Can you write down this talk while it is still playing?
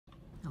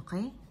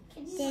Okay?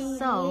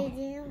 So,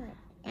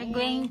 we're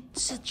going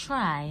to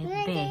try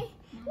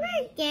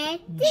the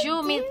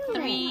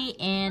geometry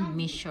and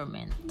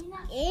measurement.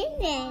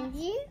 And then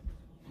your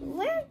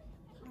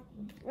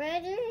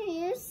brother or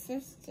your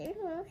sister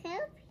will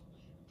help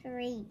you to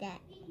read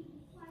that.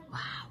 Wow.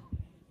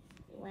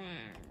 Wow.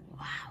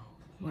 Wow.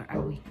 Where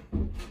are we?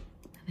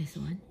 This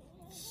one?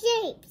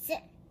 Shapes.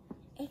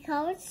 It's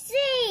called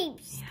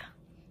shapes. Yeah.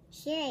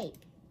 Shape.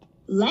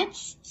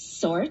 Let's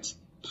sort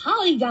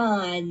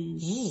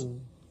polygons.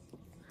 Ooh.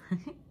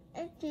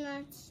 It's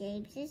not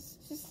shapes, it's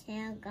just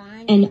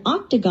hexagons. An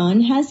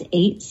octagon has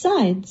 8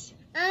 sides.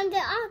 On the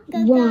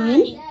octagon.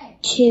 1,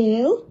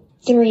 2,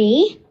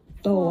 3,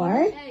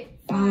 4,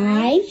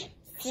 5,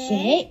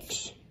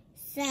 6,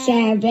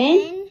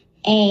 7,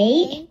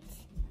 8.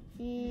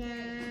 9,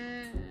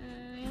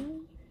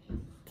 10.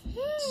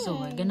 So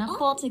we're gonna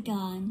put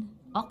octagon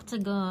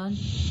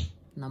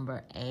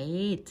number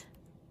 8.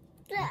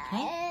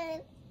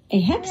 Okay. A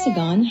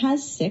hexagon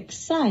has 6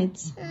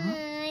 sides.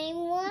 I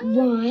want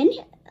 1,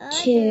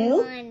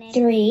 2,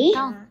 3,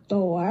 Count.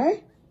 4,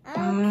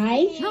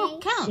 5, No,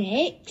 count.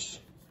 6.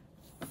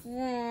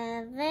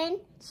 7.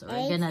 So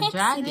we're gonna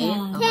drag it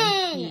over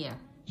 10. here.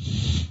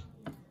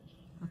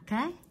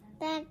 Okay?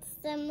 That's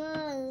the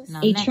most. Now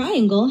A next.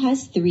 triangle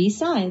has 3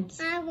 sides.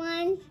 I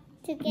want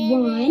to get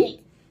 1, it.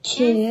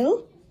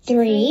 2,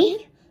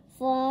 3.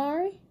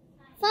 4,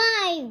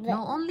 5.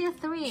 No, only a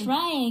 3.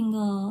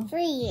 Triangle.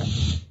 3.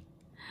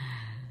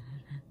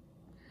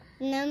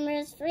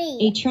 Number 3.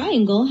 A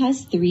triangle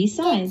has 3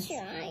 sides.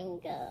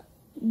 Triangle.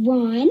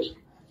 1,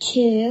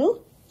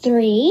 2,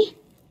 3.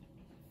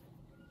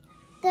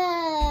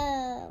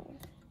 Go.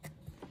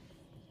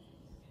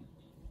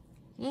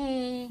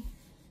 Yay.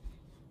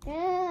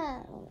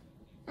 Go.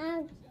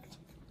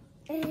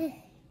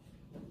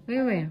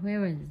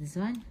 Where is this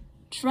one?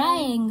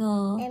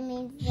 Triangle. That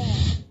means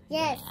that.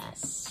 Yes.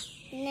 Yes.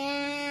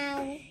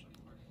 Now,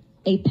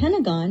 A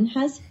pentagon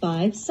has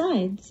 5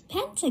 sides.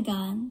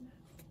 Pentagon.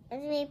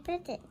 let me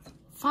put it.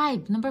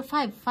 5. Number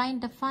 5.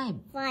 Find the 5.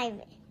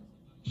 5.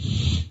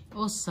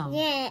 Awesome.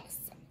 Yes.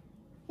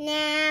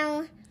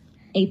 Now,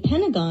 A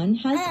pentagon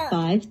has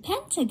 5.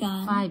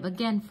 Pentagon. 5.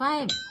 Again,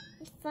 5.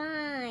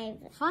 5.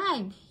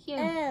 5.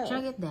 Here. Oh.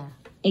 Drag it there.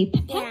 A,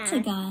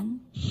 Pentagon.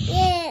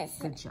 Yes.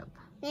 Good job.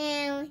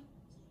 Now,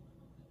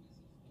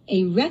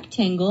 a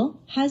rectangle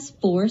has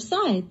 4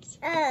 sides.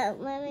 oh,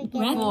 let me get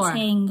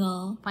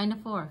Rectangle. Find the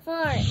 4.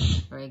 4.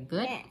 Very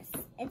good. Yes.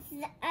 It's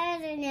the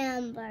other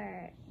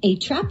number. A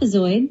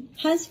trapezoid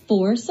has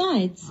 4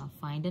 sides. Now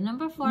find the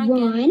number 4 again.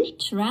 1,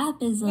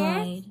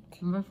 Trapezoid.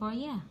 Number 4,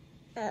 yeah.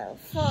 Oh,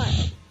 4.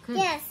 Good.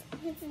 Yes,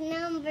 it's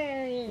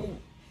number.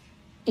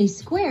 a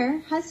square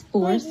has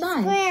 4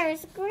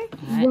 sides. Square.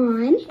 Right.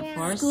 1, Yeah.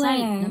 4 Square.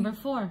 side. Number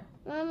 4.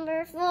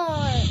 Number 4.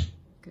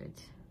 Good.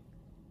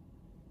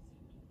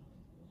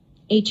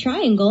 a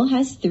triangle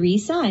has 3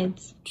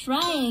 sides.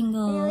 Where do we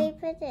Triangle.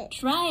 put it?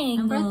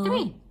 Triangle. Number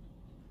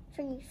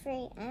 3.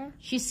 3.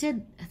 She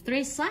said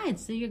 3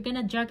 sides, so you're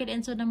gonna drag it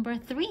into number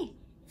 3.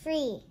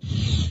 3.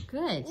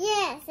 Good.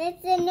 Yes,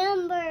 it's the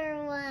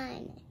number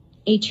 1.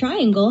 A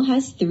triangle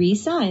has 3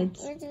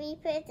 sides. Where do we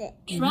put it?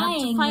 You have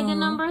to find the Triangle.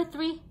 number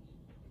 3.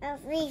 Oh,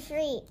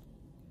 3.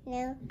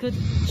 No. Good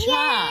job.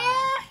 Yeah!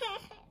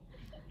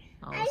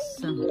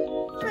 Awesome.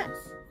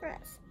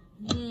 Press.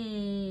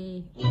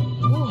 Yay.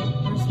 Oh,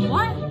 there's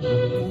more.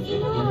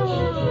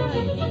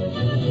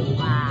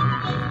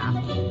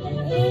 Wow.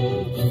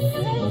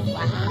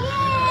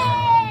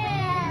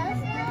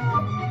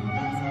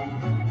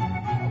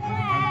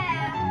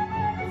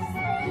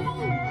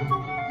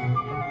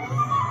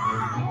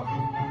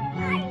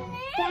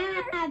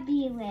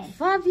 Fabulous.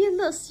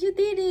 Fabulous. You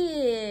did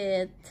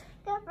it.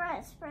 Go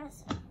press.